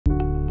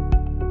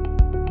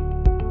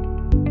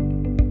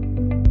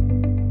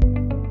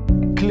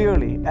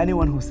Clearly,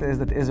 anyone who says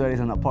that Israel is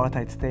an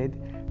apartheid state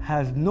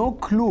has no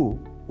clue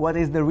what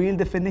is the real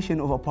definition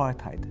of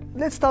apartheid.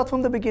 Let's start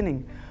from the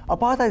beginning.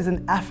 Apartheid is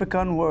an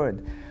African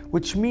word,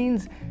 which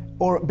means,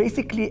 or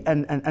basically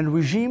a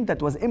regime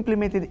that was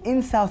implemented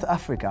in South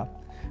Africa,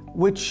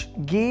 which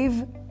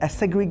gave a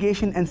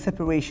segregation and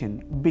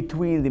separation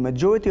between the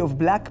majority of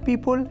black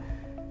people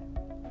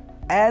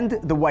and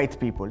the white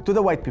people, to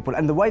the white people.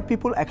 And the white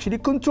people actually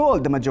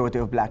controlled the majority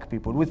of black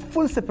people with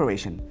full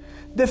separation.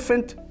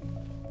 Different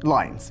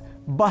lines,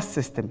 bus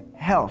system,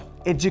 health,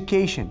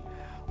 education,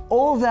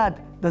 all that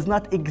does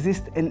not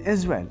exist in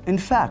Israel. In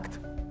fact,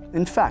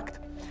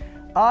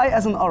 I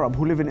as an Arab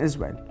who live in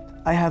Israel,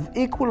 I have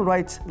equal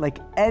rights like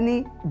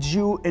any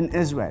Jew in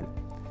Israel.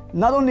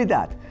 Not only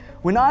that,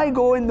 when I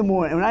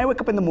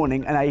wake up in the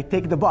morning and I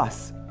take the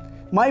bus,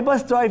 my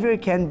bus driver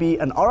can be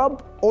an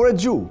Arab or a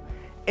Jew.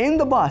 In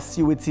the bus,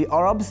 you would see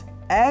Arabs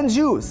and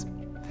Jews.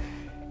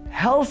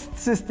 Health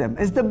system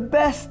is the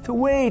best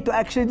way to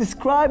actually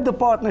describe the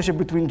partnership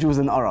between Jews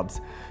and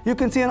Arabs. You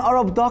can see an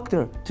Arab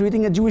doctor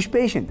treating a Jewish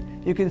patient.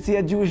 You can see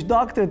a Jewish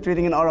doctor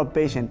treating an Arab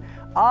patient.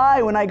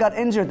 When I got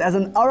injured as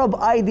an Arab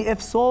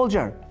IDF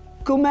soldier,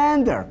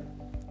 commander,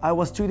 I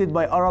was treated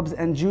by Arabs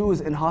and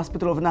Jews in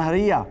hospital of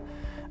Nahriya.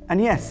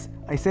 And yes,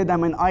 I said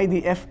I'm an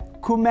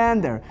IDF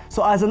commander.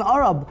 So as an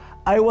Arab,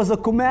 I was a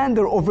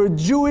commander over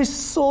Jewish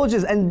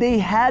soldiers and they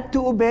had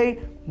to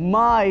obey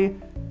my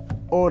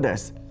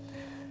orders.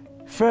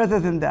 Further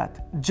than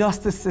that,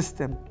 justice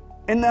system.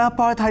 In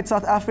apartheid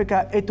South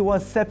Africa, it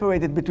was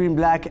separated between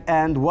black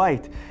and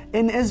white.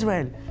 In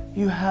Israel,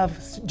 you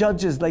have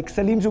judges like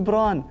Salim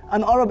Jubran,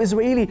 an Arab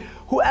Israeli,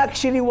 who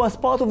actually was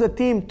part of the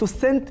team to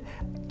send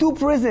to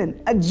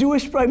prison a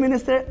Jewish prime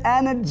minister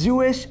and a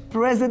Jewish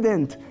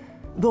president.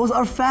 Those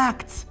are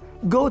facts.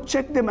 Go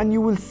check them and you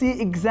will see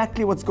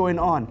exactly what's going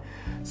on.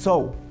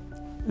 So,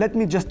 let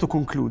me just to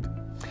conclude.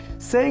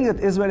 Saying that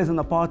Israel is an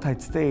apartheid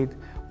state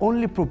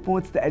only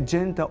promotes the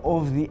agenda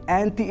of the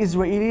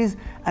anti-Israelis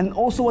and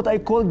also what I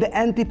call the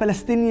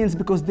anti-Palestinians,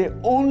 because they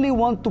only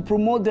want to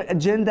promote their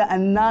agenda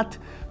and not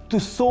to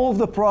solve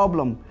the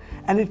problem.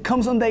 And it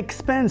comes on the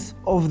expense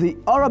of the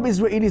Arab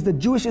Israelis, the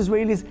Jewish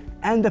Israelis,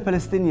 and the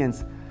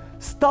Palestinians.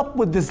 Stop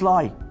with this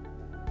lie.